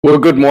Well,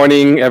 good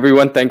morning,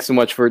 everyone. Thanks so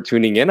much for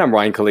tuning in. I'm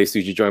Ryan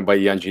Kalei-Suji, joined by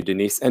Yanji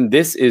Denise, and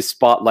this is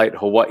Spotlight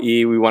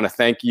Hawaii. We want to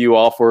thank you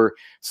all for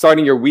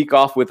starting your week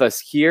off with us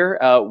here.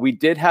 We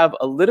did have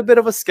a little bit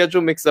of a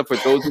schedule mix-up for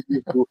those of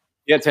you who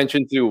pay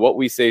attention to what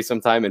we say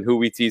sometime and who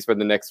we tease for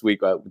the next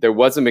week. There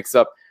was a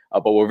mix-up,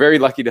 but we're very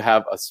lucky to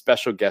have a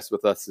special guest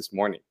with us this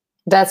morning.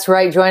 That's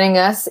right. Joining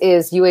us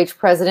is UH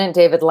President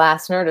David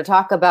Lassner to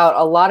talk about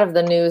a lot of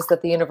the news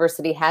that the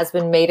university has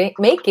been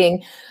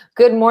making.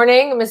 Good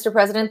morning, Mr.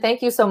 President.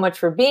 Thank you so much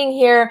for being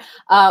here.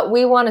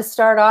 We want to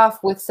start off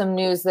with some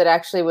news that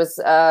actually was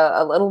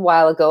a little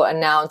while ago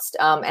announced,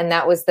 and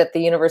that was that the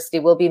university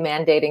will be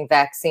mandating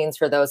vaccines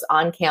for those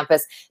on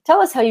campus.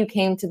 Tell us how you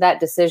came to that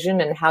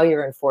decision and how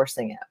you're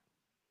enforcing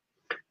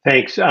it.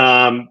 Thanks.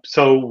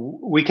 So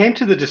we came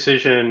to the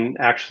decision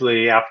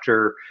actually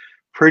after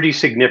pretty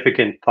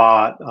significant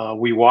thought.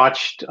 We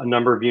watched a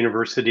number of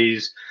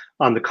universities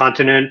on the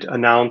continent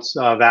announce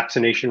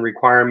vaccination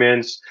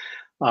requirements.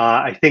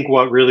 I think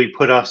what really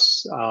put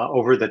us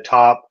over the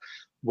top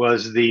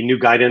was the new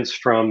guidance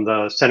from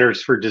the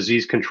Centers for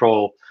Disease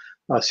Control,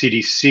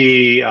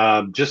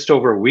 CDC, just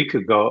over a week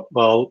ago,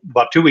 well,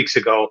 about 2 weeks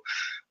ago,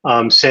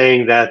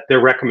 saying that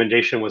their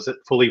recommendation was that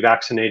fully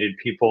vaccinated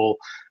people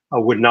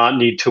would not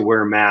need to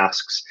wear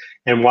masks.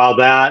 And while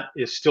that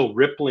is still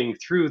rippling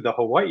through the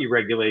Hawaii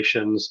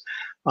regulations,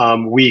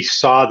 we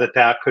saw that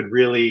that could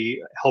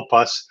really help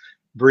us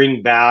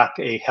bring back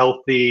a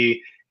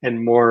healthy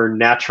and more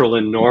natural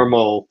and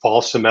normal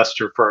fall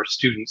semester for our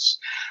students.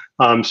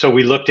 So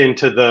we looked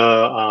into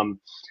the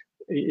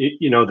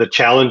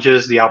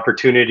challenges, the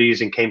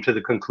opportunities, and came to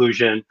the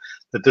conclusion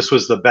that this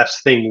was the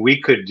best thing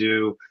we could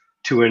do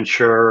to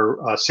ensure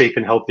a safe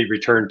and healthy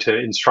return to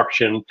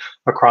instruction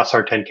across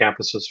our 10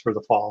 campuses for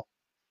the fall.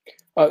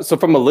 So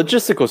from a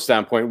logistical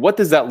standpoint, what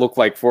does that look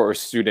like for a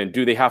student?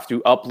 Do they have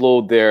to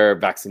upload their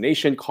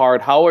vaccination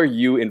card? How are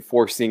you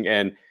enforcing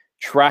and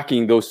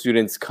tracking those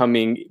students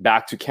coming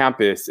back to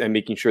campus and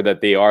making sure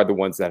that they are the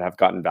ones that have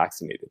gotten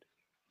vaccinated?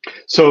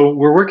 So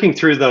we're working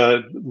through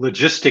the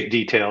logistic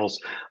details,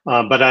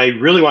 but I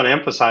really want to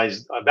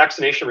emphasize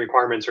vaccination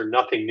requirements are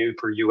nothing new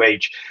for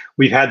UH.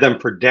 We've had them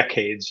for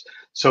decades.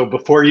 So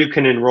before you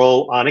can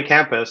enroll on a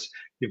campus,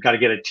 you've got to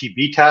get a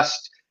TB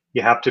test.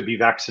 You have to be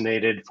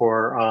vaccinated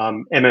for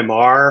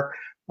MMR,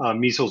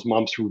 measles,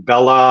 mumps,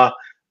 rubella,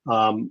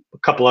 a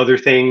couple other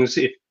things,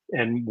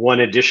 and one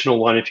additional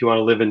one if you want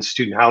to live in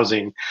student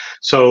housing.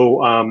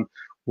 So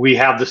we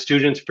have the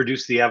students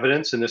produce the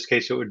evidence. In this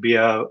case, it would be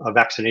a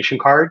vaccination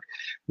card.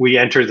 We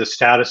enter the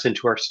status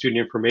into our student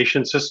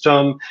information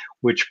system,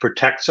 which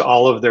protects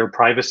all of their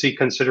privacy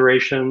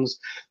considerations.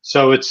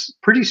 So it's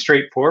pretty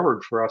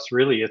straightforward for us,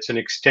 really. It's an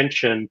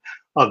extension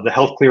of the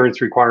health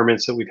clearance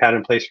requirements that we've had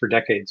in place for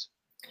decades.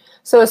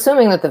 So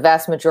assuming that the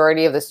vast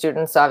majority of the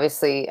students,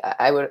 obviously,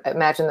 I would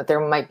imagine that there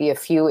might be a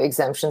few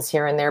exemptions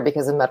here and there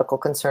because of medical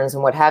concerns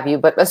and what have you,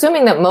 but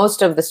assuming that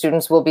most of the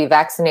students will be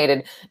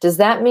vaccinated, does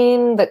that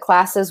mean that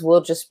classes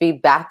will just be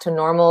back to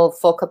normal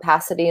full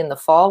capacity in the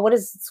fall? What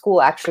is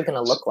school actually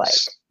going to look like?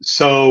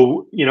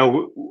 So,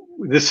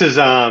 this is,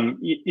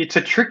 it's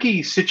a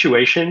tricky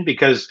situation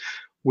because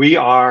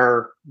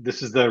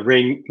this is the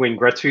Wayne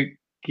Gretzky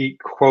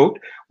quote,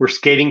 we're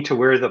skating to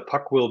where the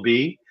puck will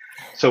be.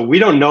 So we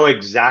don't know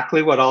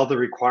exactly what all the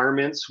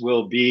requirements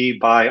will be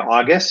by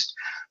August,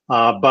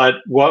 but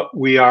what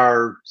we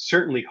are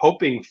certainly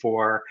hoping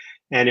for,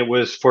 and it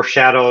was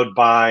foreshadowed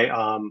by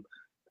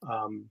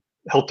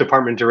Health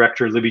Department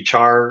Director Libby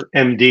Char,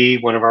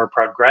 MD, one of our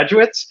proud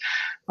graduates,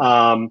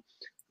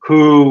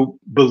 who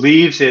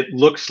believes it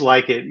looks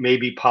like it may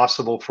be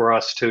possible for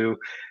us to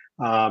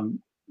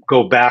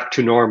go back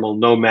to normal,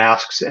 no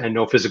masks and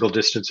no physical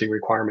distancing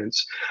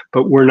requirements.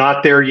 But we're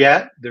not there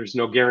yet. There's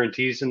no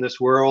guarantees in this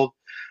world,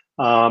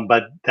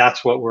 but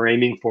that's what we're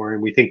aiming for.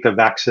 And we think the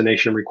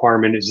vaccination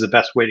requirement is the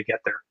best way to get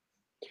there.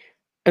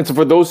 And so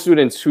for those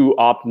students who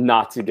opt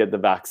not to get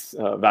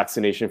the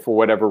vaccination for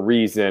whatever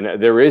reason,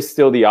 there is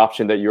still the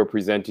option that you're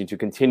presenting to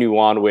continue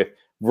on with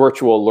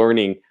virtual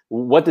learning.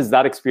 What does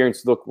that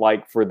experience look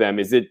like for them?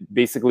 Is it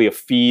basically a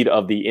feed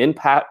of the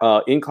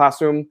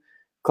in-classroom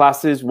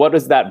classes? What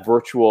does that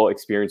virtual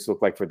experience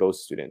look like for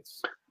those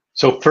students?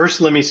 So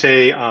first, let me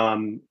say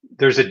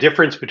there's a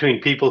difference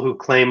between people who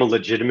claim a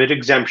legitimate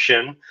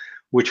exemption,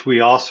 which we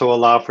also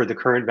allow for the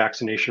current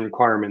vaccination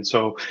requirement.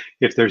 So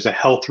if there's a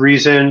health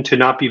reason to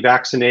not be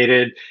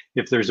vaccinated,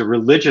 if there's a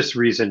religious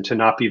reason to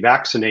not be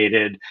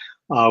vaccinated,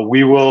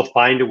 we will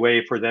find a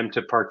way for them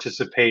to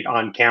participate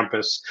on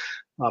campus,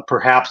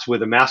 perhaps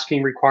with a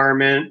masking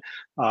requirement,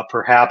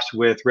 perhaps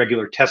with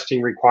regular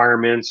testing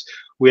requirements.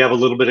 We have a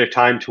little bit of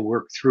time to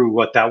work through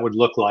what that would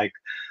look like.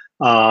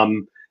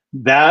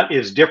 That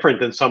is different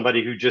than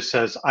somebody who just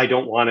says, I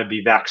don't want to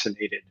be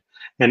vaccinated.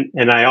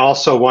 And I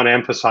also want to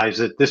emphasize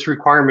that this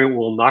requirement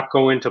will not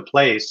go into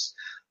place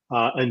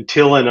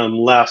until and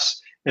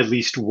unless at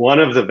least one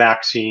of the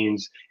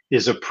vaccines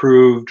is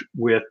approved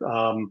with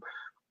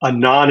a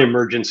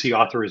non-emergency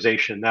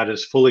authorization that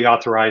is fully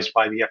authorized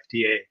by the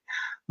FDA.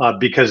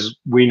 Because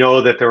we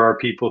know that there are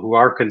people who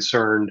are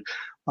concerned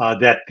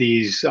that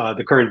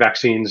the current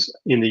vaccines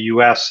in the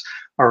US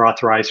are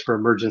authorized for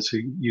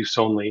emergency use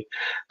only.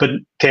 But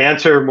to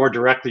answer more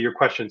directly your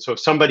question, so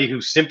somebody who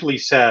simply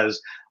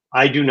says,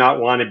 I do not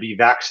want to be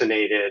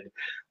vaccinated,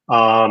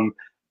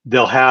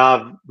 they'll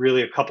have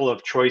really a couple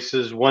of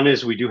choices. One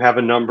is we do have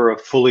a number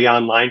of fully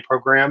online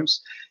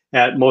programs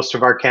at most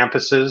of our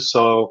campuses.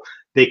 So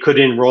they could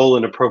enroll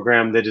in a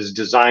program that is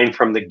designed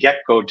from the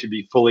get-go to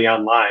be fully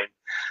online.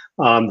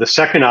 The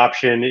second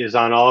option is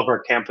on all of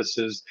our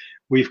campuses,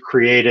 we've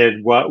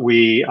created what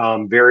we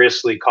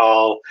variously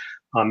call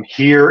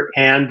here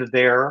and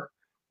there,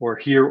 or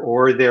here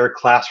or there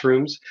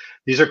classrooms.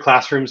 These are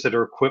classrooms that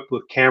are equipped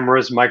with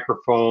cameras,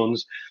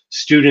 microphones,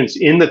 students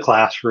in the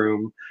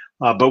classroom,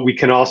 but we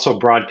can also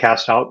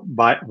broadcast out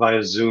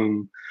via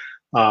Zoom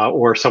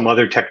or some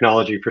other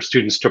technology for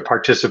students to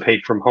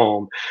participate from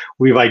home.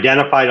 We've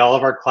identified all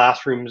of our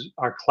classrooms,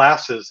 our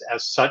classes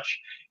as such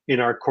in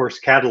our course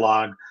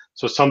catalog,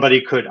 so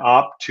somebody could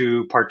opt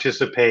to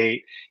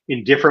participate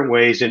in different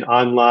ways in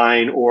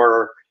online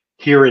or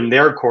here in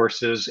their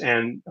courses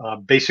and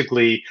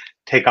basically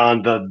take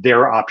on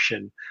their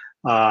option.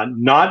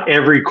 Not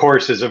every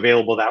course is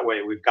available that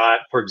way. We've got,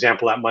 for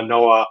example, at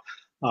Manoa,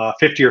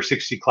 50 or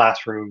 60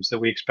 classrooms that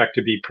we expect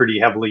to be pretty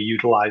heavily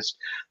utilized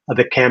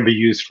that can be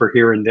used for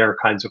here and there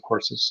kinds of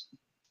courses.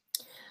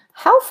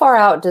 How far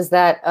out does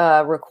that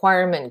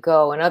requirement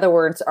go? In other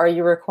words, are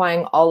you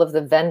requiring all of the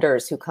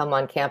vendors who come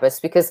on campus?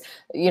 Because,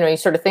 you know, you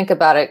sort of think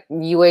about it,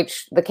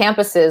 the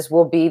campuses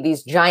will be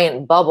these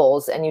giant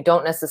bubbles, and you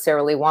don't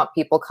necessarily want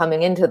people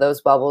coming into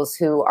those bubbles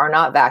who are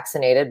not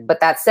vaccinated. But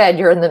that said,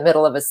 you're in the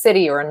middle of a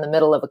city or in the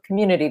middle of a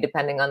community,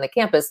 depending on the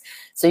campus,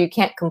 so you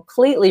can't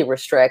completely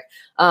restrict.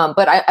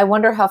 But I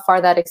wonder how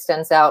far that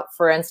extends out,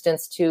 for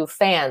instance, to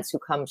fans who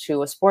come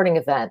to a sporting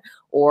event,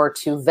 or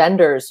to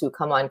vendors who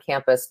come on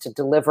campus to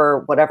deliver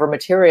whatever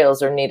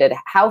materials are needed.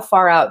 How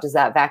far out does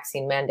that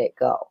vaccine mandate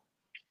go?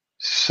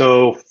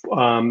 So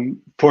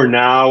for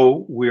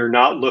now, we're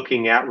not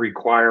looking at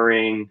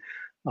requiring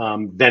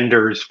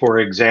vendors, for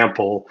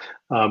example.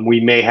 We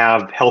may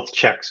have health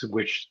checks,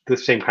 which the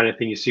same kind of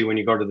thing you see when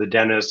you go to the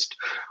dentist,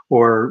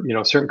 or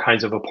certain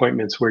kinds of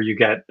appointments where you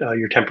get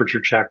your temperature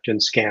checked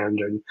and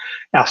scanned and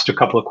asked a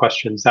couple of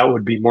questions. That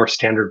would be more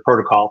standard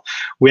protocol.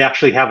 We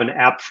actually have an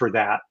app for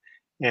that.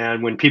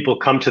 And when people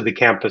come to the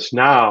campus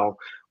now,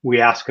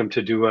 we ask them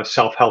to do a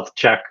self-health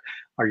check.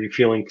 Are you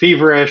feeling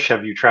feverish?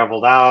 Have you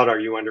traveled out? Are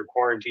you under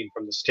quarantine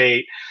from the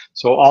state?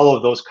 So all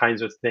of those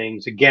kinds of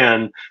things.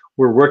 Again,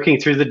 we're working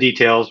through the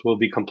details. We'll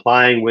be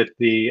complying with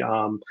the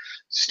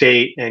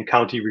state and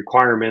county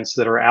requirements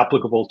that are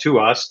applicable to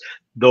us.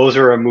 Those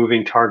are a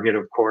moving target,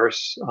 of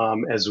course,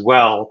 as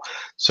well.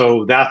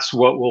 So that's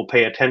what we'll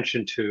pay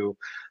attention to.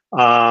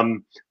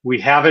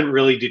 We haven't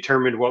really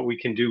determined what we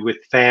can do with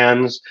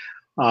fans.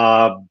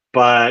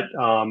 But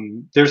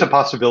there's a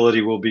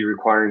possibility we'll be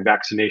requiring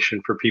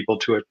vaccination for people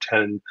to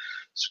attend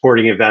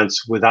sporting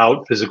events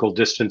without physical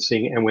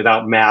distancing and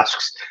without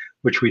masks,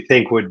 which we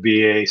think would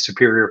be a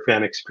superior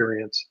fan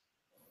experience.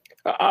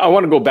 I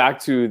want to go back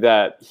to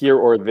that here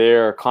or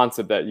there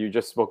concept that you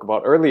just spoke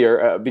about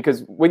earlier,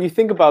 because when you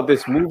think about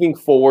this moving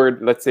forward,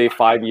 let's say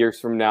 5 years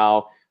from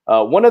now,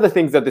 one of the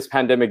things that this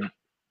pandemic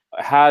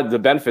had, the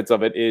benefits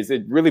of it, is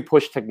it really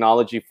pushed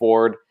technology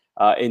forward.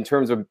 In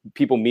terms of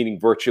people meeting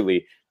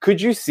virtually. Could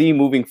you see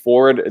moving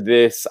forward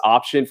this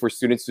option for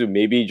students to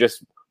maybe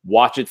just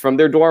watch it from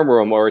their dorm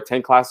room or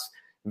attend class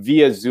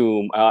via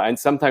Zoom and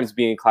sometimes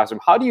be in classroom?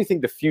 How do you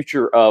think the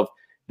future of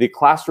the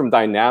classroom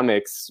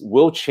dynamics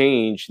will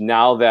change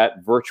now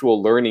that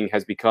virtual learning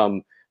has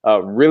become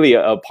really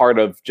a part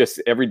of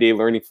just everyday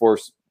learning for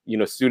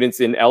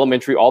students in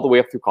elementary all the way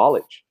up through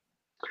college?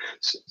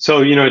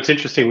 So, it's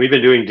interesting. We've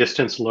been doing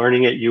distance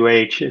learning at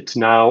UH. It's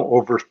now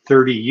over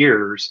 30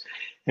 years.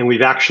 And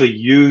we've actually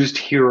used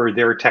here or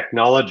there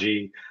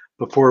technology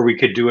before we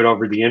could do it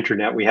over the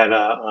internet. We had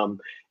a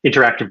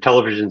interactive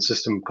television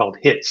system called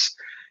HITS.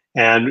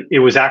 And it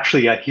was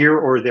actually a here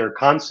or there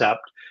concept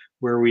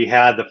where we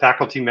had the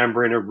faculty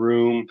member in a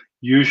room,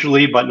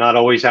 usually, but not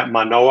always at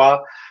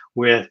Manoa,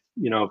 with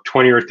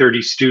 20 or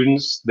 30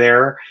 students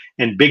there,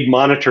 and big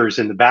monitors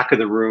in the back of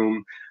the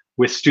room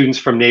with students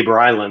from neighbor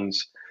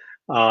islands.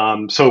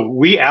 So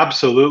we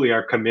absolutely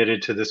are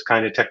committed to this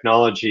kind of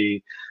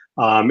technology.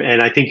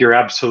 And I think you're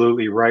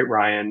absolutely right,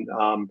 Ryan.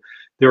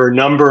 There are a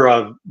number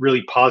of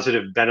really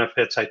positive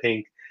benefits, I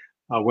think,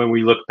 when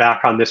we look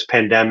back on this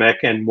pandemic.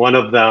 And one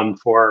of them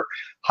for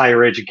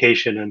higher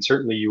education, and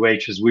certainly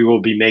UH, is we will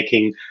be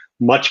making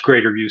much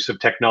greater use of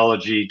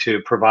technology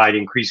to provide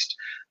increased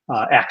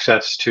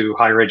access to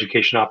higher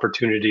education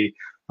opportunity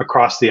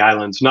across the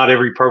islands. Not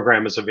every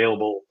program is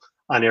available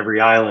on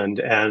every island.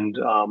 And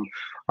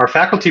our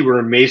faculty were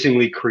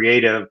amazingly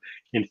creative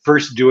in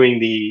first doing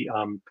the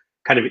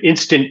kind of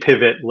instant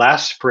pivot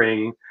last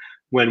spring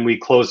when we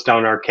closed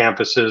down our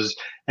campuses,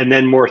 and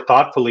then more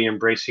thoughtfully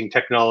embracing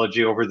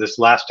technology over this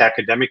last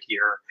academic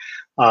year.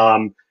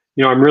 I'm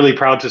really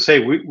proud to say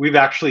we've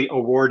actually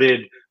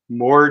awarded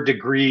more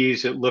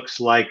degrees, it looks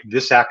like,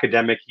 this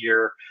academic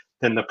year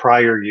than the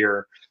prior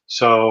year.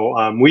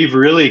 So we've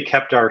really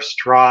kept our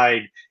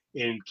stride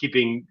in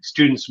keeping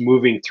students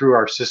moving through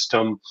our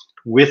system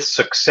with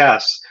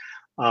success.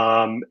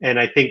 And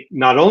I think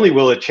not only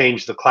will it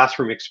change the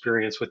classroom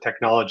experience with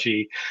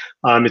technology,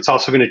 it's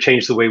also going to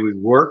change the way we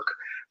work.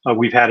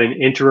 We've had an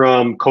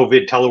interim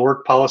COVID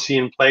telework policy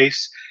in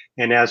place.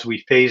 And as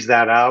we phase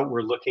that out,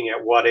 we're looking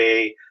at what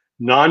a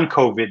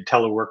non-COVID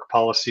telework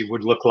policy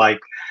would look like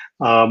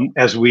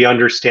as we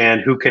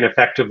understand who can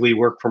effectively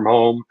work from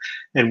home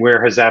and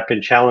where has that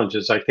been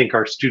challenges. I think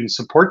our student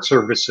support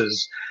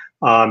services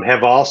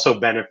have also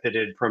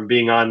benefited from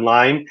being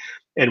online.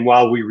 And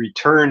while we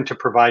return to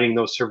providing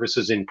those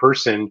services in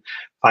person,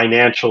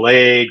 financial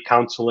aid,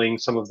 counseling,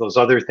 some of those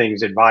other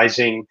things,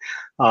 advising,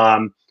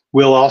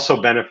 will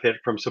also benefit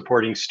from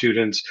supporting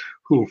students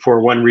who,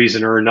 for one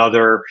reason or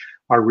another,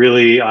 are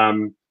really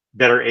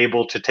better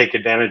able to take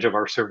advantage of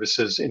our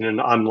services in an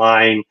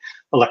online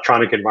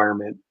electronic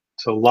environment.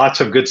 So lots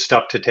of good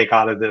stuff to take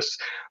out of this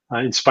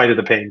in spite of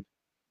the pain.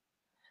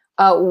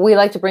 We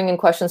like to bring in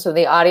questions from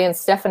the audience.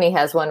 Stephanie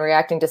has one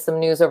reacting to some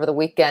news over the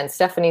weekend.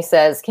 Stephanie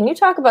says, can you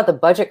talk about the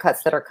budget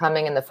cuts that are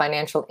coming and the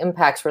financial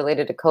impacts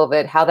related to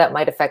COVID, how that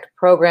might affect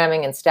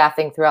programming and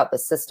staffing throughout the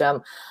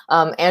system?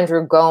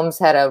 Andrew Gomes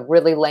had a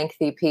really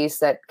lengthy piece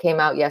that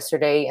came out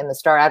yesterday in the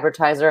Star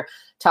Advertiser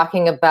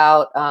talking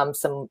about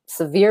some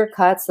severe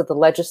cuts that the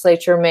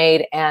legislature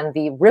made and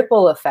the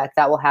ripple effect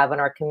that will have in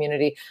our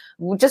community.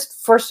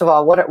 Just first of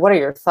all, what are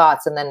your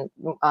thoughts? And then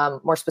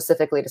more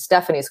specifically to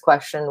Stephanie's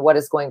question, what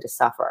is going to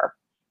suffer?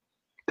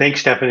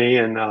 Thanks, Stephanie,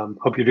 and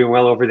hope you're doing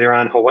well over there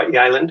on Hawaii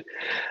Island.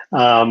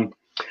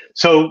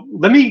 So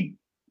let me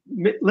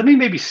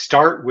maybe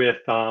start with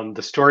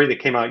the story that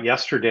came out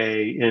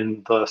yesterday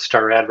in the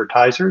Star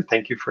Advertiser.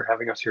 Thank you for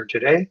having us here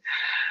today.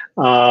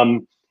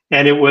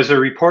 And it was a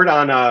report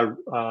on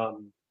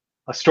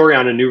a story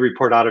on a new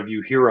report out of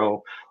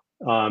UHERO.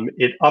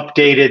 It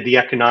updated the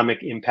economic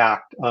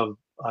impact of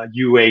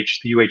the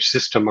UH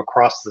system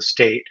across the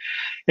state.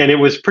 And it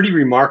was pretty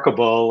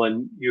remarkable,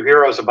 and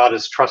UHERO is about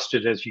as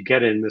trusted as you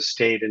get in this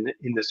state and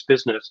in this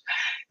business.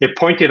 It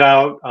pointed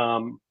out,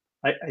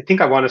 I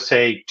think I want to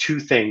say two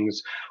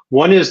things.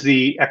 One is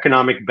the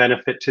economic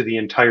benefit to the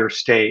entire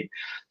state.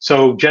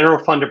 So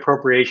general fund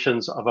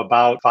appropriations of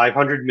about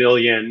 $500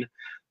 million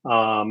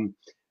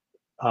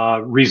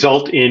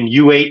result in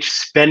UH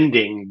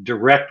spending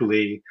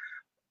directly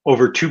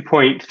over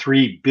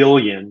 $2.3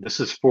 billion. This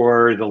is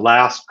for the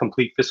last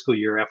complete fiscal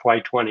year,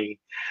 FY20.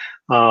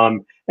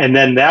 And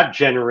then that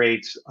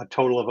generates a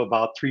total of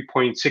about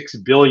 $3.6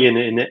 billion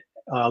in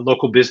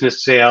local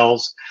business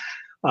sales,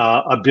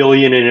 $1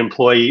 billion in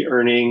employee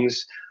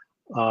earnings,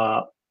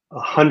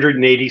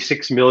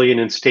 $186 million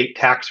in state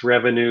tax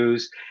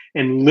revenues,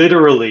 and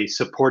literally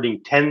supporting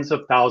tens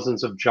of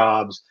thousands of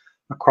jobs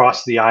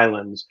across the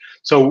islands.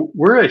 So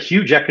we're a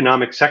huge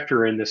economic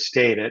sector in this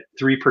state at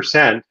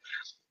 3%.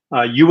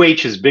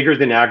 UH is bigger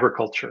than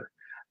agriculture.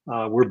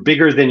 We're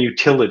bigger than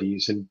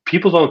utilities, and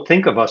people don't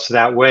think of us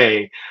that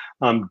way.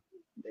 And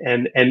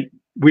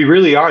we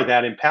really are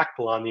that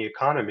impactful on the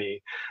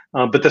economy.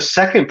 But the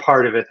second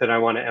part of it that I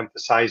want to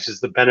emphasize is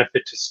the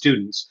benefit to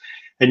students.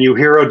 And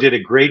UHERO did a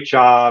great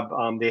job.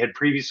 They had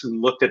previously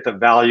looked at the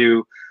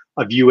value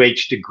of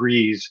UH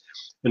degrees,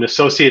 an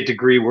associate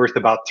degree worth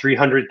about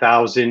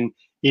 $300,000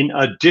 in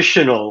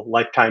additional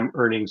lifetime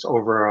earnings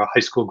over a high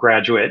school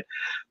graduate,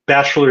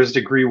 bachelor's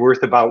degree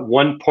worth about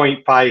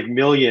 $1.5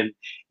 million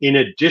in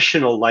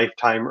additional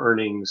lifetime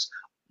earnings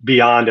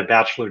beyond a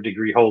bachelor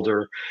degree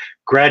holder,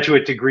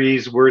 graduate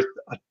degrees worth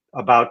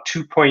about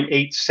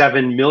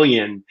 $2.87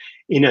 million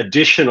in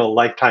additional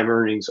lifetime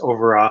earnings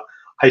over a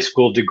high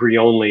school degree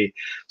only.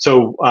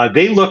 So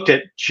they looked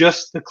at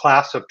just the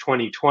class of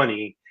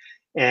 2020,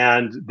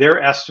 and their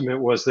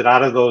estimate was that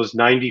out of those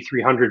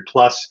 9,300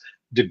 plus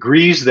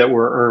degrees that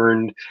were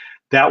earned,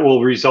 that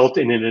will result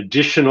in an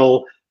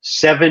additional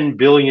 $7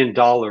 billion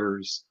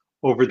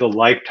over the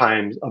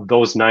lifetimes of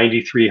those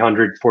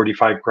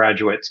 9,345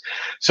 graduates.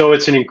 So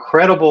it's an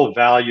incredible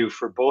value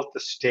for both the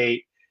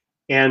state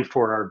and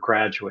for our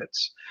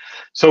graduates.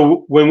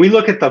 So when we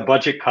look at the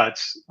budget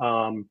cuts,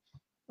 I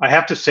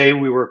have to say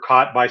we were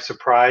caught by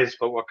surprise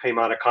by what came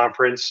out of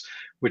conference,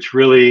 which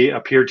really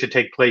appeared to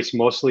take place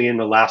mostly in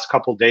the last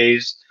couple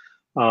days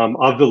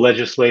of the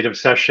legislative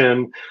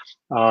session.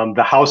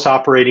 The House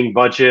operating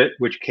budget,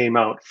 which came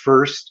out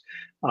first,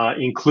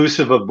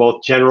 inclusive of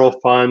both general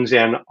funds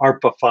and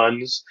ARPA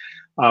funds,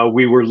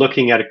 we were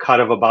looking at a cut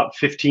of about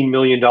 $15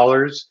 million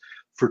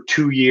for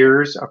 2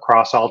 years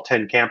across all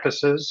 10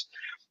 campuses.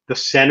 The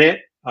Senate,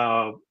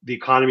 the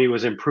economy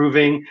was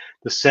improving.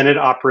 The Senate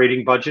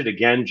operating budget,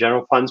 again,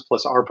 general funds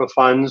plus ARPA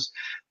funds,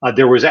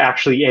 there was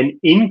actually an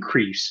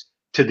increase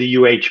to the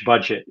UH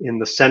budget in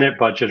the Senate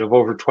budget of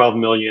over $12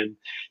 million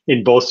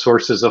in both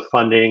sources of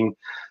funding.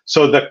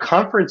 So the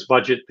conference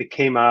budget that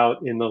came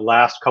out in the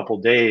last couple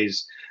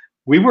days,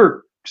 we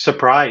were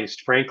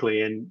surprised,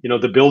 frankly. And, you know,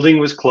 the building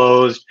was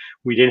closed.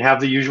 We didn't have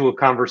the usual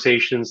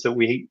conversations that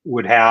we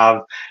would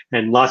have.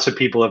 And lots of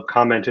people have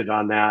commented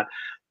on that.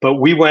 But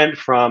we went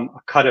from a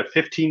cut of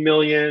 15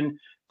 million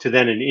to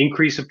then an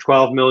increase of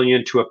 12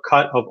 million to a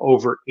cut of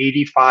over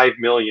 85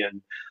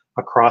 million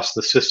across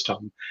the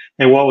system.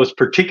 And what was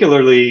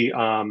particularly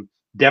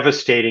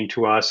devastating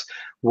to us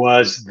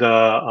was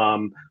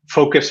the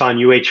focus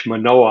on UH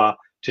Manoa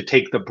to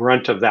take the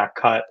brunt of that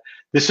cut.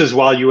 This is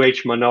while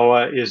UH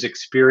Manoa is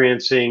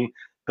experiencing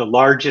the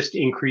largest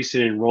increase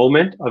in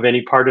enrollment of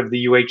any part of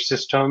the UH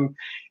system.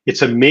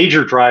 It's a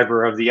major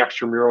driver of the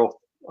extramural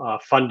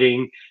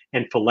funding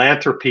and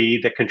philanthropy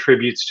that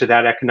contributes to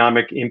that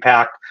economic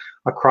impact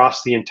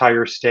across the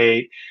entire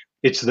state.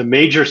 It's the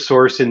major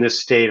source in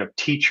this state of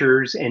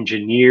teachers,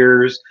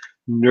 engineers,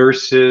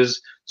 nurses,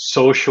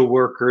 social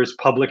workers,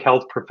 public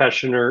health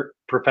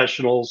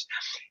professionals.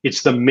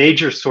 It's the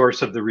major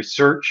source of the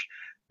research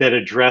that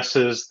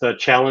addresses the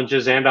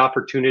challenges and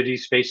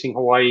opportunities facing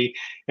Hawaii,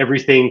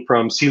 everything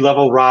from sea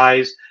level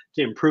rise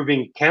to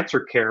improving cancer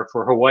care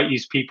for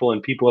Hawaii's people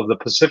and people of the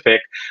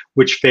Pacific,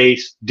 which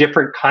face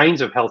different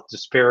kinds of health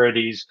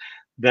disparities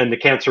than the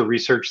cancer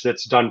research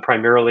that's done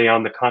primarily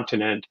on the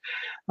continent.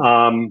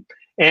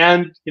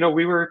 And, you know,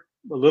 we were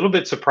a little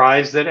bit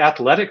surprised that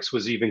athletics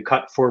was even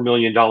cut $4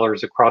 million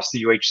across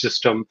the UH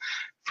system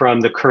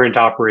from the current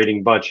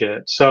operating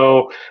budget.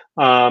 So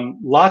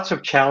lots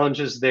of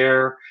challenges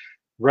there.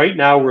 Right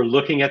now, we're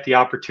looking at the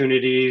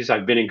opportunities.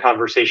 I've been in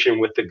conversation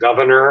with the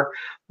governor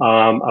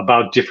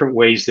about different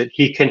ways that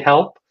he can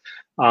help.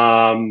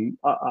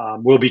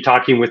 We'll be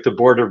talking with the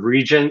Board of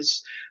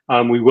Regents.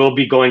 We will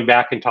be going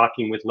back and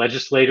talking with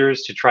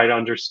legislators to try to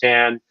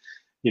understand,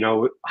 you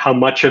know, how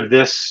much of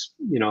this,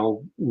 you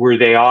know, were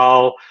they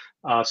all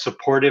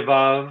supportive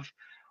of?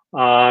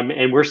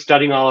 And we're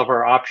studying all of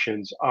our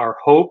options. Our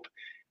hope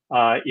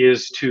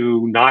is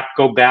to not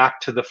go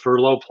back to the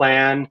furlough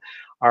plan.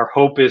 Our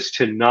hope is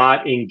to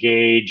not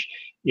engage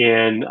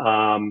in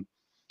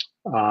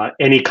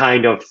any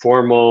kind of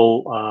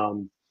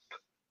formal,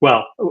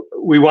 well,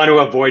 we want to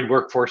avoid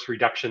workforce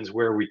reductions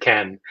where we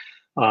can,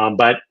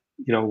 but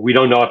you know, we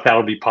don't know if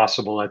that'll be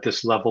possible at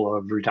this level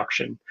of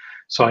reduction.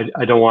 So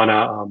I don't want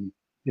to,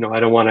 you know, I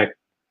don't want to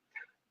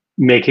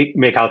make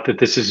out that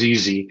this is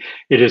easy.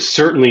 It is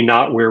certainly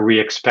not where we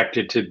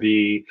expected to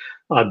be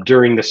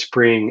during the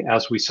spring,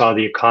 as we saw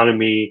the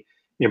economy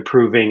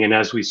improving and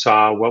as we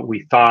saw what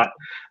we thought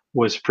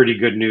was pretty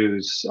good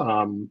news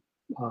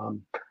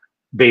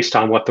based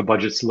on what the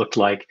budgets looked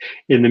like.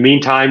 In the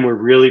meantime, we're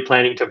really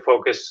planning to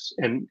focus,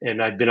 and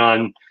I've been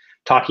on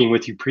talking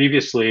with you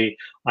previously,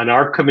 on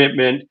our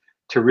commitment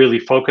to really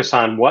focus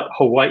on what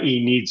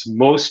Hawaii needs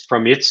most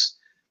from its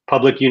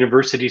public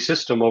university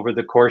system over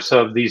the course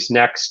of these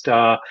next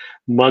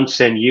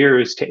months and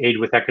years to aid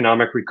with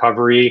economic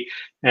recovery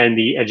and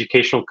the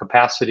educational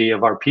capacity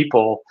of our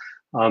people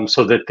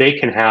so that they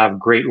can have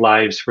great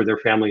lives for their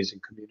families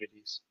and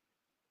communities.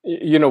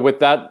 You know, with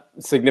that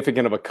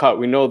significant of a cut,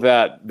 we know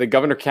that the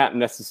governor can't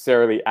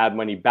necessarily add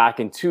money back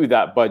into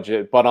that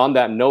budget. But on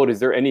that note, is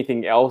there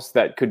anything else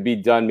that could be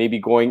done, maybe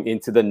going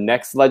into the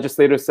next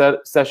legislative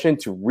session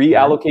to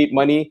reallocate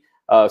money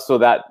so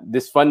that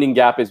this funding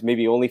gap is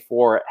maybe only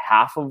for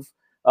half of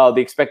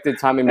the expected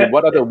time? I mean,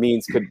 what other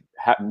means could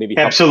maybe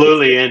help?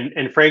 Absolutely,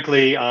 and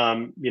frankly,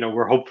 you know,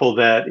 we're hopeful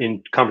that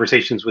in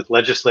conversations with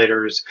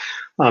legislators,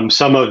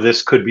 some of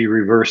this could be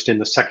reversed in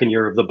the second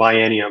year of the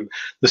biennium.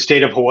 The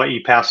state of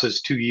Hawaii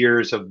passes 2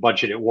 years of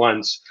budget at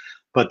once,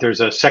 but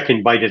there's a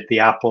second bite at the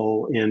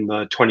apple in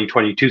the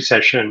 2022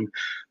 session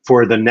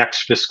for the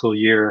next fiscal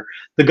year.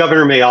 The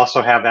governor may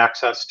also have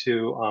access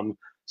to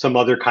some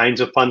other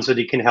kinds of funds that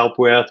he can help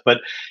with.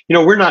 But, you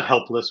know, we're not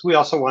helpless. We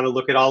also want to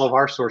look at all of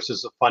our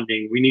sources of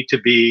funding. We need to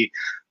be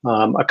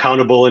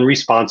accountable and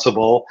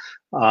responsible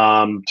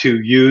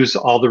to use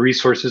all the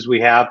resources we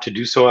have to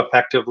do so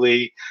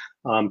effectively,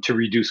 to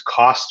reduce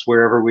costs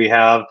wherever we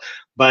have.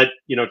 But,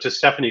 you know, to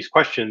Stephanie's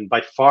question,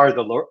 by far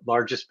the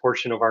largest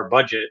portion of our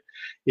budget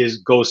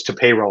goes to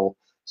payroll.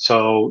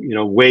 So, you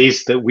know,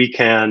 ways that we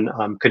can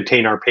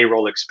contain our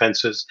payroll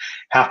expenses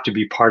have to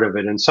be part of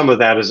it. And some of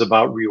that is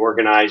about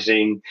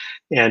reorganizing,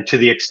 and to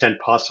the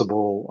extent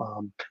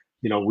possible,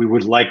 you know, we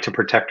would like to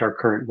protect our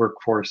current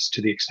workforce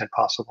to the extent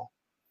possible.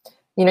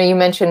 You know, you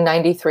mentioned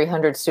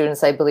 9,300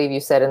 students, I believe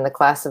you said, in the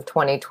class of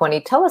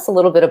 2020. Tell us a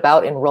little bit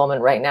about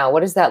enrollment right now.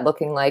 What is that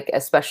looking like,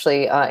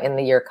 especially in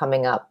the year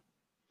coming up?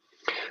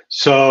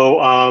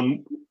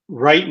 So,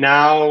 right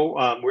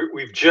now,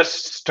 we've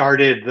just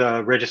started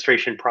the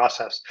registration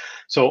process.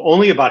 So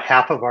only about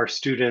half of our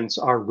students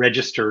are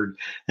registered,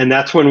 and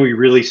that's when we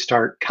really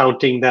start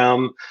counting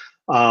them.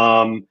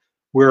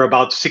 We're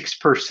about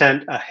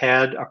 6%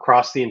 ahead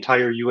across the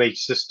entire UH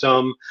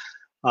system.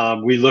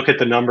 We look at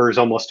the numbers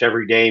almost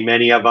every day.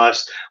 Many of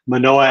us,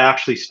 Manoa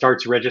actually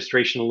starts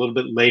registration a little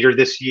bit later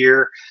this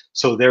year,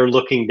 so they're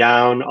looking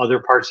down.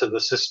 Other parts of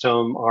the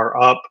system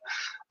are up.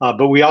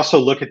 But we also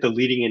look at the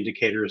leading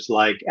indicators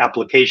like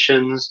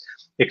applications,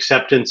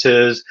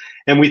 acceptances,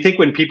 and we think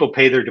when people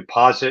pay their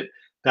deposit,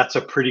 that's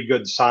a pretty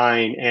good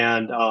sign.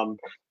 And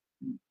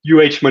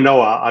UH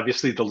Manoa,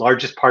 obviously the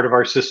largest part of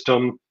our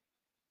system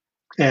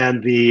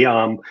and the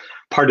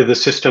part of the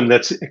system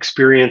that's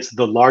experienced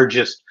the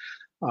largest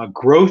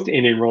growth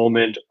in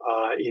enrollment,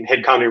 in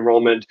headcount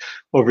enrollment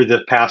over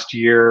the past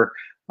year.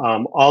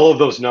 All of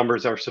those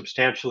numbers are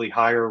substantially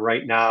higher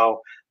right now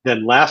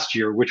than last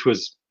year, which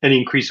was an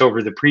increase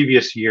over the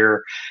previous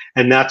year.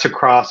 And that's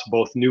across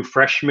both new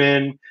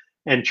freshmen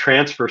and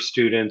transfer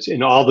students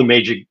in all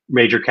the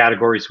major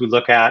categories we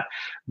look at: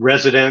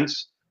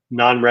 residents,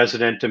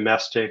 non-resident,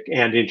 domestic,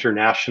 and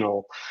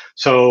international.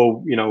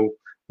 So,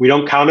 we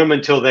don't count them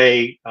until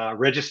they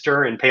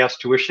register and pay us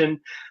tuition,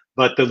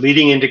 but the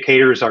leading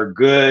indicators are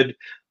good.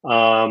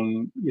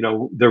 The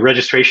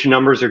registration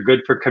numbers are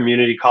good for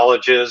community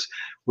colleges,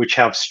 which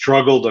have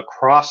struggled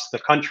across the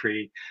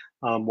country.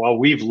 While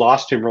we've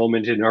lost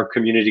enrollment in our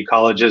community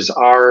colleges,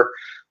 our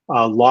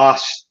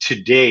loss to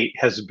date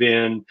has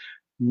been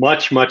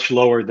much, much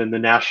lower than the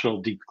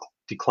national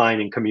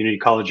decline in community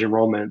college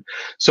enrollment.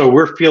 So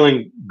we're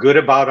feeling good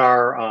about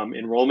our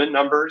enrollment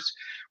numbers.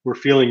 We're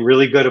feeling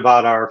really good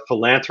about our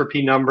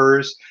philanthropy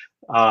numbers.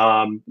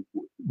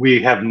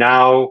 We have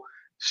now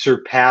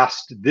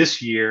surpassed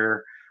this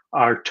year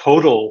our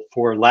total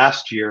for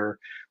last year,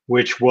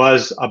 which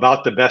was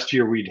about the best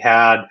year we'd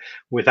had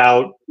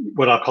without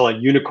what I'll call a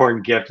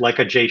unicorn gift, like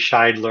a Jay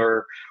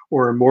Scheidler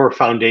or a Moore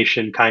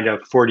Foundation kind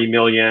of $40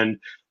 million,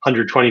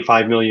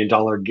 $125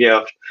 million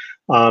gift.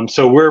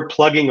 So we're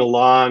plugging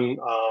along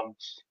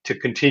to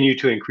continue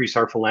to increase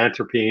our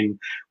philanthropy, and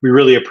we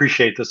really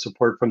appreciate the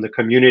support from the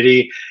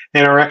community.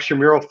 And our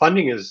extramural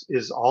funding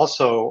is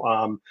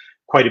also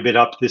quite a bit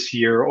up this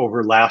year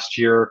over last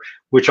year,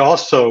 which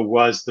also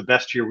was the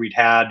best year we'd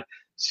had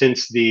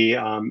since the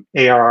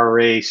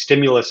ARRA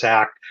Stimulus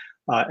Act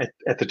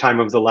at the time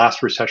of the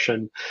last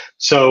recession.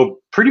 So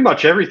pretty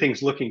much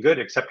everything's looking good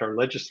except our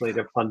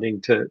legislative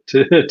funding,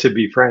 to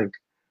be frank.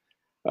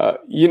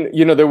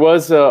 There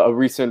was a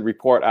recent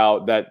report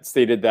out that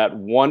stated that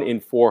 1 in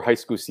 4 high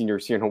school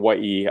seniors here in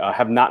Hawaii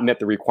have not met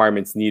the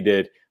requirements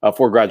needed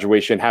for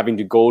graduation, having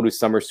to go to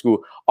summer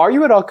school. Are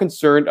you at all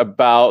concerned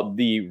about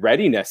the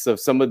readiness of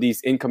some of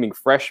these incoming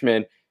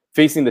freshmen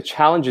facing the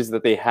challenges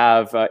that they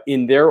have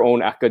in their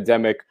own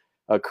academic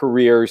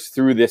careers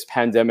through this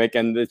pandemic,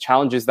 and the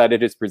challenges that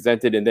it has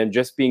presented, and then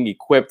just being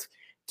equipped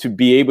to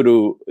be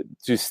able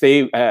to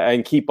stay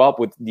and keep up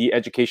with the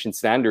education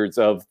standards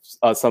of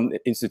some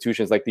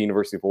institutions like the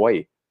University of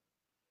Hawaii?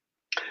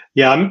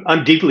 Yeah,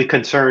 I'm deeply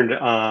concerned.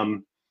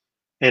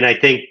 And I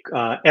think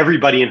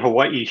everybody in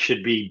Hawaii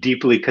should be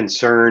deeply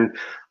concerned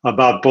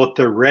about both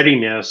their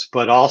readiness,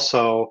 but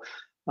also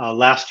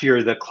last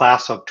year, the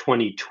class of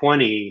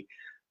 2020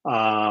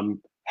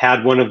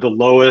 had one of the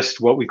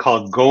lowest, what we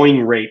call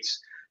going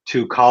rates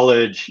to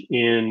college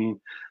in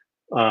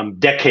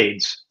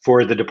decades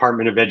for the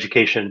Department of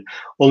Education.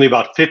 Only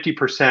about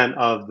 50%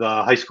 of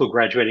the high school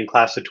graduating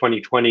class of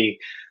 2020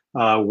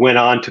 went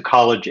on to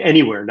college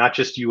anywhere, not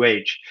just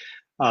UH.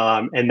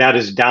 And that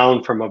is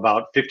down from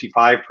about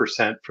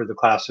 55% for the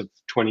class of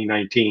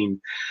 2019.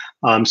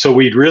 So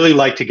we'd really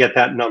like to get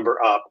that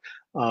number up.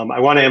 I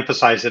want to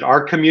emphasize that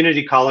our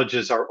community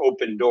colleges are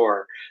open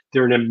door.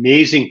 They're an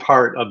amazing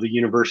part of the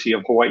University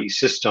of Hawaii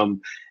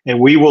system, and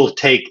we will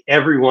take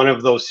every one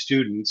of those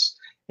students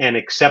and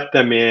accept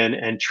them in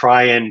and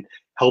try and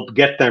help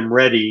get them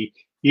ready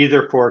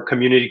either for a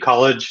community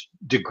college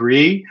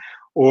degree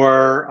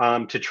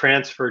or to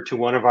transfer to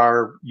one of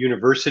our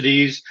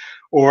universities,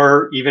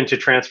 or even to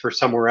transfer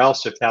somewhere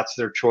else if that's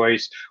their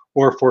choice,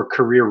 or for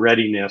career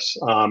readiness.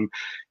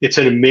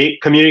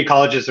 Community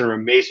colleges are an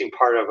amazing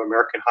part of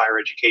American higher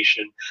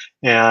education,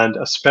 and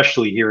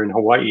especially here in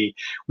Hawaii.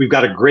 We've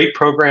got a great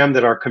program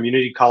that our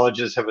community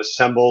colleges have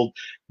assembled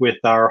with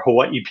our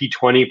Hawaii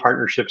P20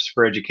 Partnerships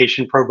for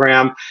Education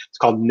program. It's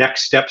called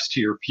Next Steps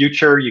to Your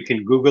Future. You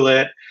can Google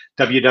it,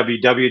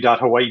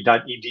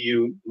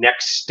 www.hawaii.edu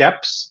Next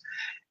Steps.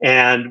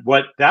 And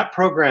what that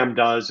program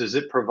does is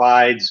it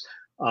provides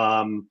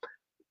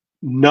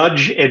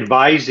nudge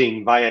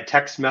advising via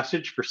text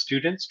message for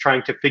students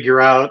trying to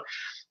figure out,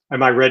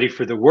 am I ready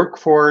for the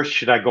workforce?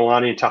 Should I go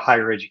on into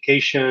higher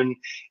education?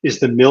 Is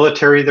the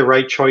military the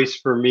right choice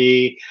for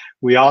me?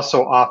 We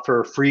also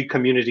offer free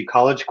community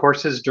college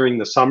courses during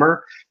the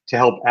summer to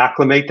help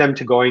acclimate them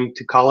to going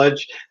to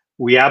college.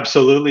 We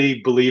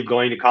absolutely believe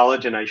going to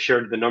college, and I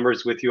shared the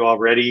numbers with you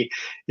already,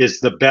 is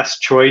the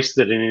best choice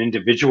that an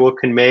individual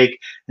can make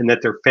and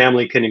that their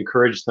family can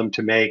encourage them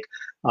to make.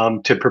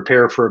 To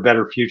prepare for a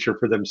better future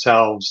for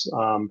themselves,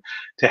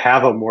 to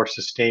have a more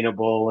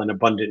sustainable and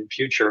abundant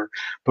future.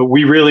 But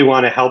we really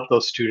want to help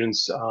those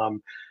students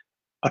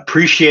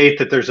appreciate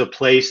that there's a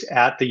place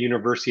at the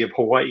University of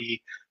Hawaii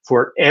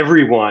for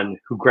everyone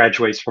who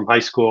graduates from high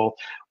school,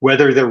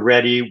 whether they're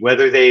ready,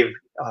 whether they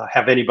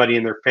have anybody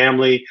in their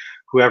family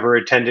who ever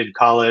attended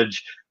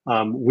college.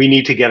 We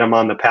need to get them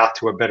on the path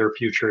to a better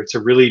future. It's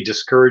a really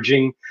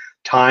discouraging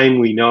time,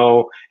 we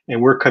know,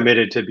 and we're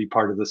committed to be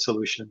part of the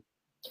solution.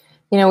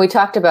 You know, we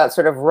talked about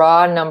sort of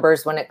raw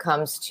numbers when it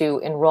comes to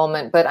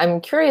enrollment, but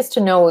I'm curious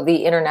to know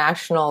the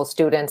international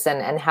students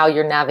and how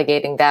you're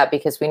navigating that,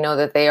 because we know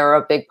that they are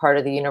a big part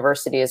of the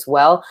university as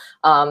well.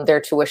 Their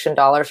tuition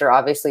dollars are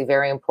obviously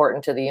very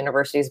important to the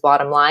university's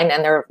bottom line,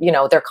 and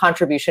their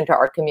contribution to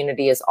our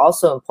community is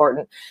also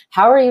important.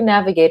 How are you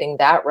navigating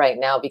that right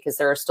now? Because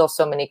there are still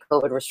so many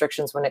COVID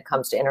restrictions when it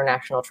comes to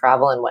international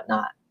travel and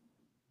whatnot.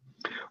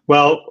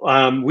 Well,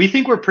 we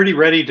think we're pretty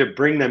ready to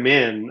bring them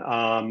in.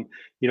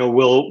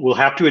 We'll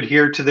have to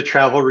adhere to the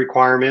travel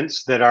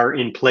requirements that are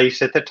in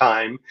place at the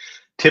time.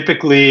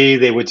 Typically,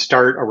 they would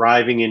start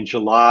arriving in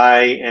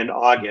July and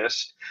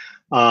August.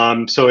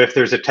 So if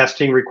there's a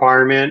testing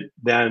requirement,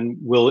 then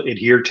we'll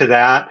adhere to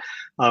that.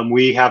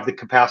 We have the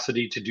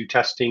capacity to do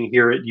testing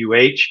here at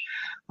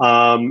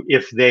UH.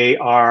 If they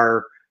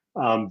are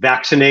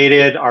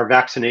vaccinated, our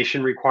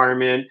vaccination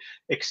requirement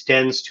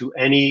extends to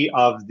any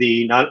of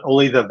the, not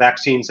only the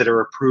vaccines that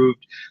are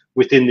approved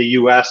within the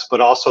US,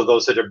 but also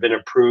those that have been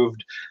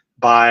approved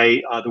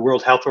by the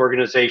World Health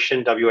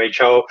Organization,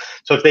 WHO.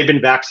 So if they've been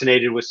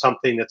vaccinated with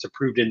something that's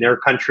approved in their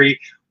country,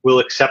 we'll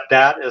accept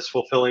that as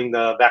fulfilling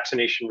the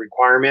vaccination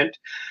requirement.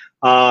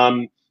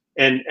 And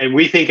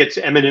we think it's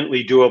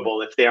eminently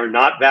doable. If they are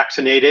not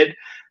vaccinated,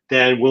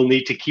 then we'll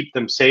need to keep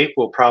them safe.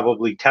 We'll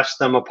probably test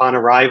them upon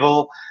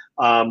arrival.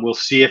 We'll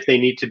see if they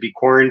need to be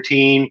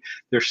quarantined.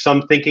 There's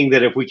some thinking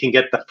that if we can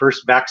get the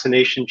first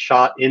vaccination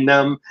shot in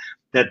them,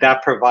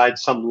 that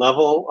provides some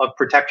level of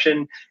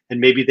protection, and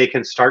maybe they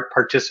can start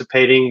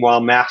participating while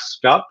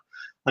masked up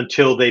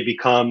until they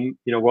become,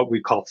 what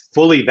we call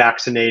fully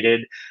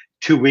vaccinated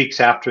 2 weeks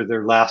after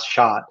their last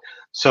shot.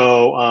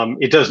 So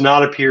it does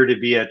not appear to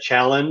be a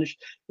challenge.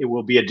 It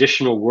will be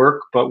additional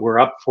work, but we're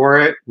up for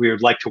it. We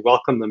would like to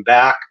welcome them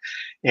back.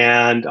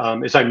 And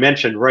as I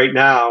mentioned, right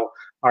now,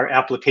 our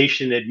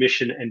application,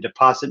 admission, and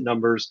deposit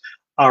numbers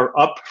are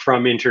up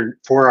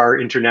for our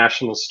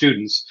international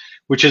students,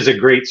 which is a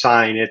great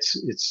sign.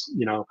 It's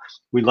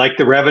we like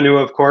the revenue,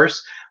 of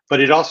course, but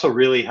it also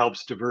really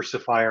helps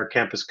diversify our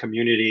campus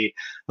community,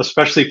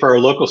 especially for our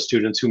local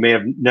students who may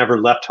have never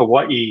left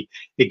Hawaii.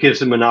 It gives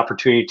them an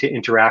opportunity to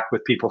interact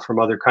with people from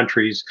other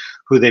countries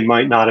who they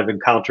might not have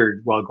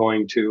encountered while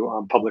going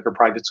to public or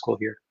private school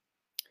here.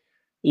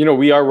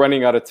 We are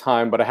running out of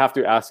time, but I have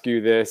to ask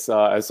you this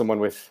as someone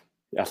with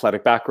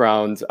athletic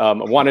background. I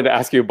wanted to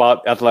ask you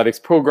about athletics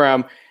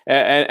program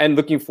and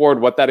looking forward,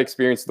 what that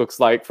experience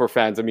looks like for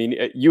fans. I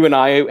mean, you and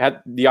I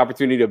had the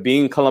opportunity of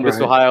being in Columbus,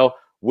 right, Ohio,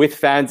 with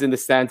fans in the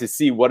stand to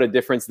see what a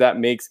difference that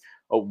makes.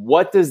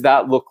 What does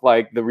that look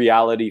like, the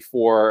reality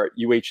for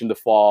UH in the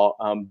fall?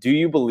 Do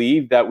you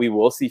believe that we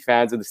will see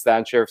fans in the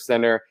Stan Sheriff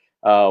Center?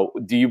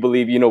 Do you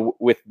believe,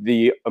 with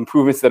the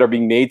improvements that are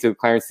being made to the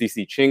Clarence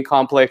C.C. Ching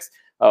complex?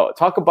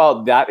 Talk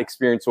about that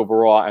experience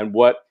overall and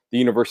what the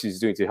university is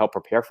doing to help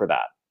prepare for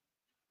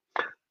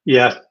that.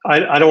 Yeah,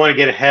 I don't want to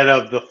get ahead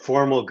of the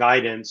formal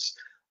guidance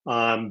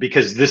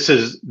because this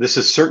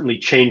is certainly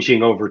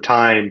changing over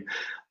time.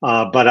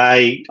 But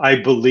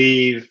I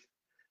believe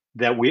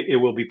that it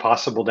will be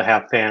possible to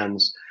have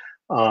fans.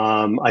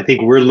 I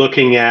think we're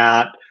looking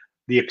at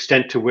the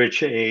extent to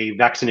which a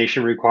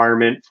vaccination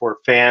requirement for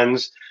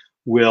fans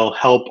will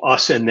help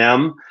us and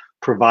them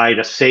provide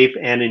a safe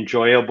and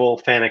enjoyable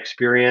fan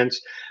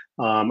experience.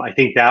 I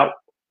think that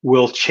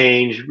will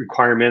change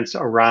requirements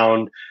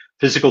around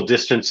physical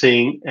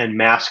distancing and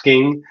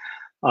masking.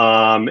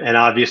 And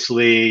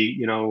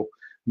obviously,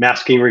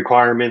 masking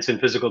requirements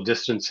and physical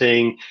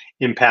distancing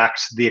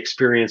impacts the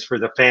experience for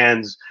the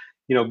fans,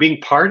 being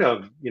part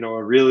of,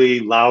 a really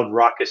loud,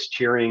 raucous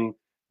cheering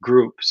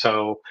group.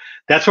 So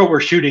that's what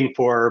we're shooting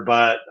for.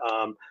 But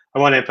I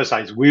want to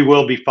emphasize, we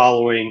will be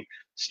following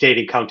state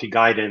and county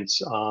guidance.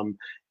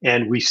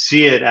 And we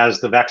see it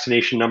as the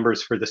vaccination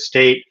numbers for the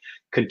state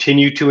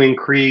continue to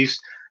increase,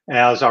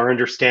 as our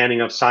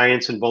understanding of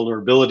science and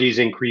vulnerabilities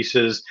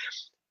increases.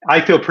 I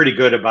feel pretty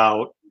good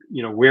about,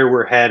 where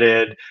we're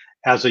headed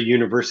as a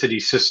university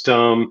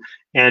system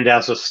and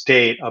as a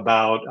state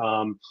about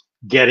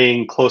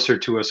getting closer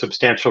to a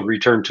substantial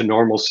return to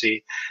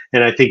normalcy.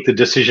 And I think the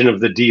decision of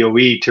the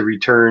DOE to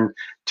return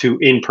to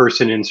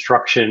in-person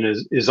instruction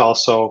is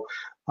also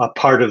a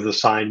part of the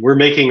sign. We're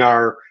making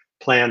our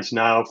plans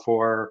now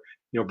for,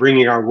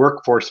 bringing our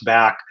workforce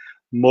back.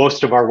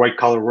 Most of our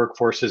white-collar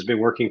workforce has been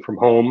working from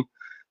home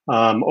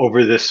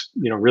over this,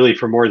 really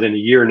for more than a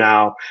year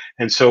now.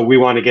 And so we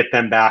want to get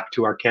them back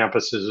to our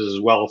campuses as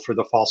well for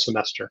the fall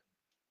semester.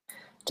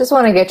 Just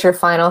want to get your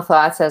final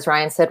thoughts. As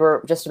Ryan said,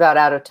 we're just about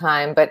out of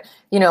time. But,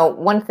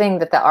 one thing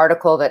that the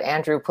article that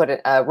Andrew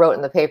wrote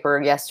in the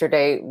paper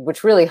yesterday,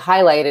 which really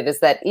highlighted, is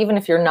that even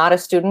if you're not a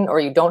student or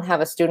you don't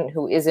have a student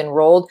who is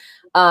enrolled,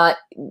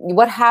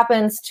 what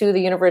happens to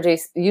the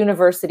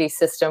university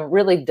system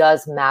really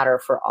does matter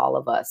for all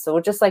of us. So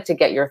we'd just like to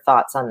get your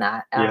thoughts on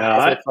that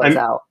as we close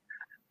out.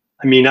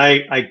 I mean,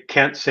 I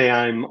can't say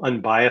I'm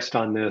unbiased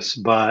on this,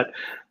 but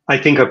I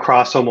think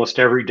across almost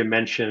every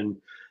dimension,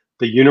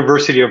 the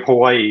University of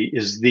Hawaii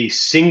is the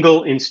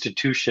single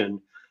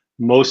institution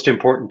most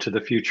important to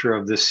the future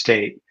of this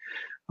state.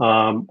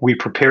 We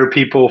prepare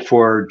people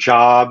for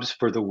jobs,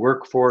 for the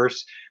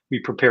workforce. We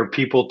prepare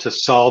people to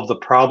solve the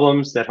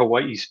problems that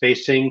Hawaii is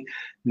facing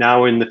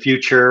now in the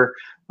future.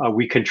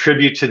 We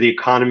contribute to the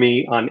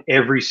economy on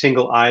every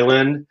single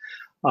island,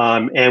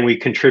 and we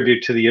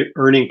contribute to the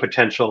earning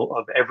potential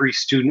of every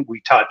student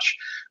we touch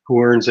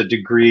who earns a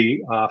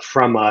degree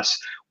from us,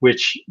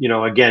 which,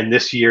 again,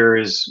 this year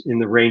is in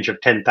the range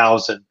of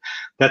 10,000.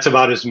 That's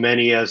about as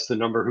many as the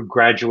number who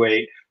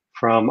graduate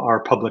from our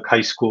public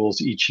high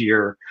schools each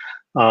year.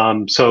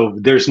 So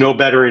there's no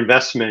better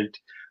investment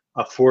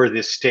for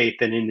this state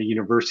than in the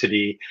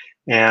university.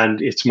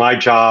 And it's my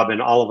job,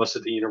 and all of us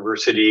at the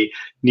university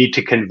need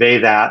to convey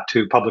that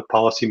to public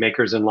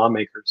policymakers and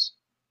lawmakers.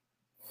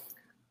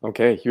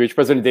 Okay, UH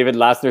President David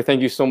Lassner,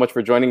 thank you so much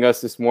for joining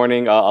us this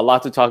morning. A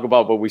lot to talk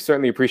about, but we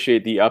certainly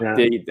appreciate the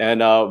update. Yeah.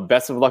 And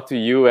best of luck to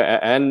you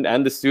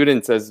and the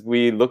students as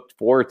we look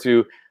forward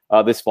to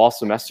this fall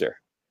semester.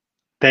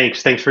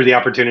 Thanks for the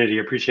opportunity.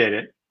 Appreciate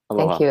it.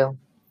 Aloha. Thank you.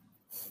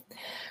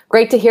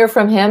 Great to hear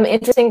from him.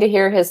 Interesting to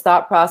hear his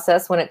thought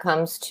process when it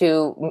comes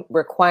to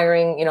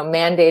requiring,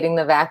 mandating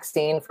the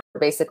vaccine for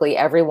basically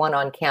everyone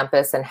on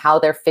campus and how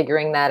they're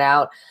figuring that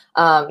out.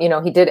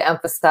 He did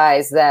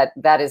emphasize that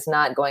that is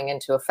not going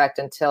into effect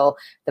until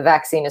the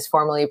vaccine is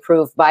formally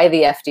approved by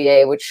the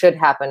FDA, which should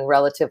happen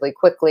relatively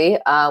quickly.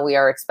 We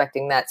are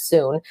expecting that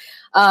soon.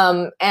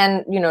 And,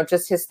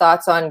 just his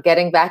thoughts on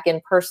getting back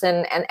in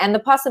person and the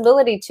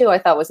possibility, too, I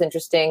thought was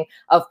interesting,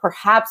 of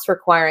perhaps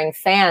requiring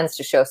fans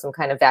to show some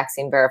kind of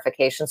vaccine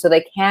verification so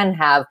they can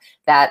have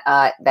that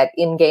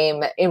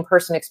in-game,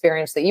 in-person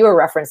experience that you were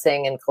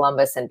referencing in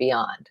Columbus and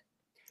beyond.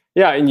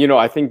 Yeah, and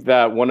I think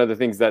that one of the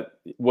things that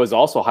was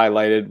also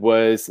highlighted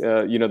was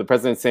the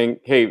president saying,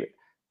 hey,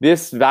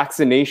 this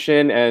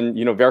vaccination and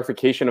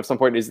verification of some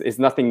point is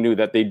nothing new,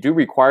 that they do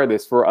require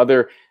this for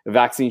other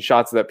vaccine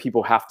shots that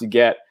people have to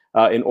get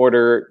in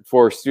order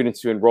for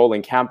students to enroll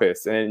in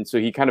campus. And so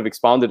he kind of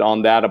expounded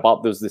on that,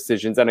 about those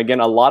decisions. And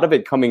again, a lot of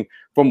it coming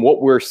from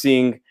what we're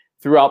seeing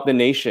throughout the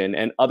nation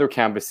and other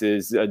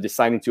campuses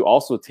deciding to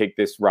also take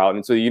this route.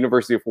 And so the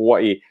University of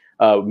Hawaii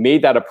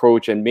made that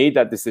approach and made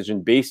that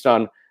decision based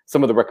on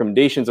some of the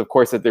recommendations, of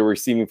course, that they were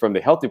receiving from the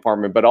health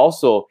department, but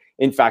also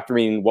in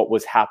factoring what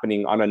was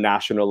happening on a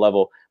national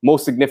level.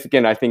 Most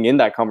significant, I think, in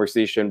that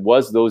conversation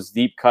was those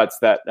deep cuts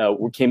that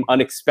came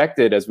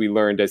unexpected, as we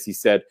learned, as he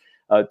said,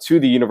 to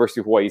the University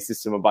of Hawaii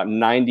system, about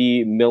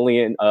 $90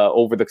 million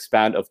over the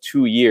span of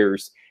 2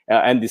 years,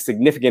 and the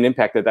significant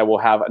impact that will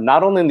have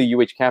not only in the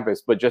UH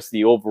campus, but just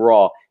the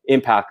overall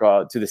impact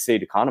to the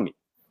state economy.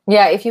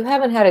 Yeah, if you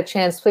haven't had a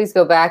chance, please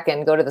go back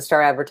and go to the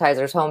Star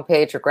Advertiser's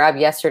homepage or grab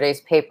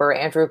yesterday's paper.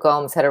 Andrew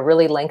Gomes had a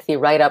really lengthy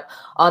write-up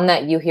on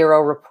that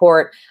UHERO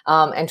report,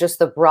 and just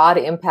the broad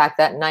impact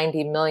that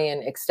 90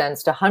 million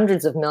extends to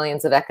hundreds of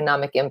millions of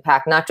economic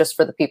impact, not just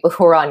for the people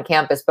who are on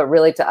campus, but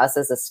really to us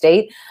as a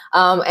state.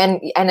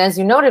 And as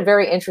you noted,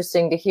 very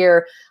interesting to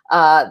hear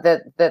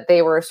that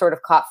they were sort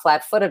of caught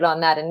flat-footed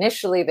on that.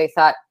 Initially, they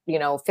thought,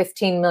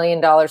 $15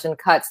 million in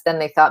cuts. Then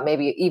they thought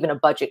maybe even a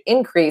budget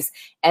increase.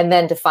 And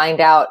then to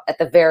find out at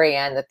the very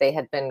end that they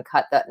had been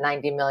cut that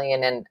 90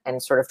 million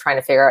and sort of trying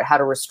to figure out how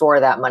to restore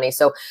that money.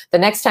 So the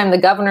next time the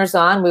governor's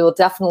on, we will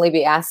definitely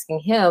be asking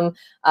him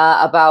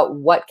about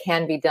what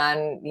can be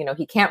done.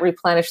 He can't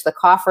replenish the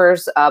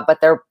coffers, but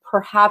there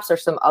perhaps are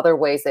some other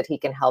ways that he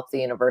can help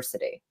the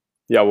university.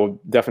 Yeah, we'll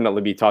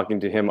definitely be talking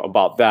to him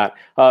about that.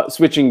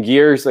 Switching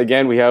gears,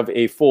 again, we have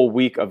a full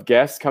week of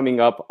guests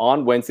coming up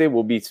on Wednesday.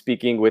 We'll be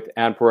speaking with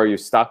Ann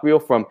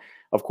Pereira-Eustaquio from,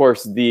 of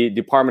course, the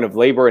Department of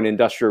Labor and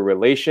Industrial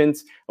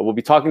Relations. We'll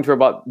be talking to her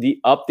about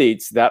the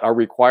updates that are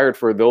required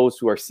for those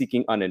who are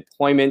seeking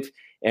unemployment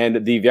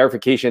and the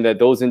verification that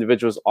those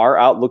individuals are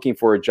out looking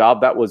for a job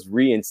that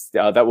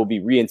will be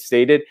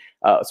reinstated.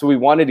 So we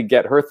wanted to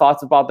get her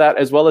thoughts about that,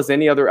 as well as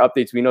any other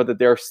updates. We know that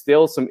there are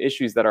still some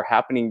issues that are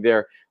happening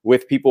there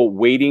with people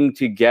waiting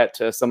to get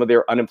some of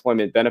their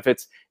unemployment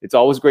benefits. It's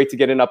always great to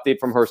get an update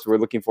from her, so we're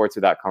looking forward to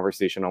that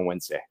conversation on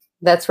Wednesday.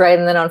 That's right.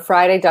 And then on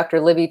Friday,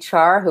 Dr. Libby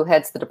Char, who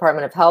heads the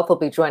Department of Health, will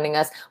be joining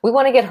us. We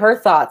want to get her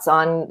thoughts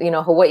on,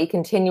 Hawaii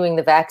continuing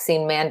the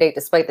vaccine mandate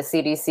despite the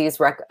CDC's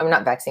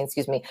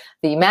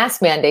the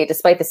mask mandate,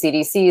 despite the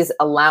CDC's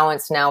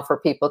allowance now for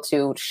people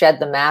to shed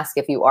the mask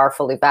if you are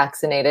fully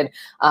vaccinated.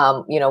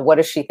 What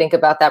does she think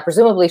about that?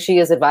 Presumably she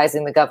is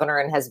advising the governor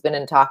and has been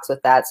in talks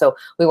with that. So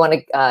we want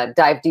to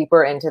dive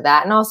deeper into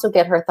that and also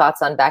get her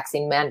thoughts on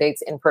vaccine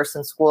mandates,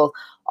 in-person school,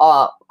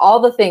 all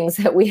the things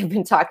that we have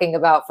been talking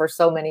about for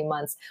so many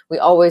months. We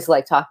always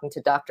like talking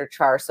to Dr.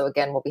 Char. So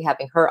again, we'll be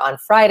having her on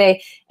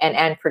Friday and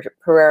Ann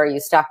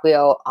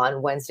Pereira-Eustaquio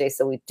on Wednesday.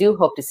 So we do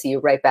hope to see you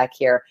right back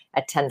here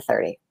at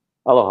 10:30.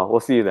 Aloha. We'll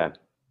see you then.